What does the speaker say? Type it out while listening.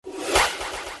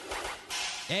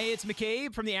Hey, it's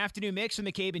McCabe from the Afternoon Mix with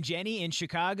McCabe and Jenny in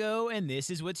Chicago, and this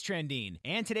is what's trending.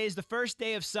 And today's the first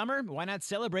day of summer. Why not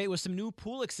celebrate with some new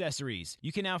pool accessories?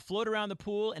 You can now float around the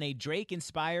pool in a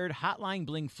Drake-inspired Hotline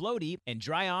Bling floaty and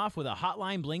dry off with a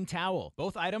Hotline Bling towel.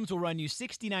 Both items will run you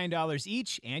 $69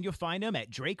 each, and you'll find them at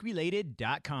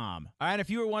DrakeRelated.com. All right, if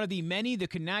you were one of the many that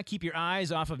could not keep your eyes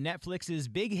off of Netflix's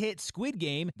big hit Squid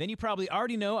Game, then you probably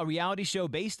already know a reality show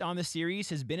based on the series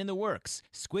has been in the works.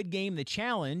 Squid Game: The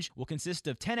Challenge will consist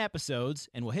of 10 episodes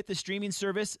and will hit the streaming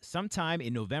service sometime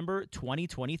in November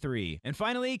 2023. And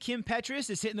finally, Kim Petras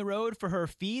is hitting the road for her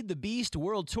Feed the Beast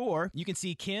World Tour. You can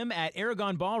see Kim at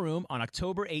Aragon Ballroom on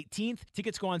October 18th.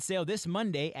 Tickets go on sale this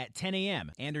Monday at 10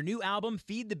 a.m. And her new album,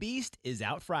 Feed the Beast, is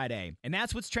out Friday. And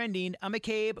that's what's trending. I'm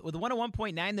McCabe with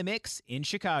 101.9 The Mix in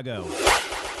Chicago.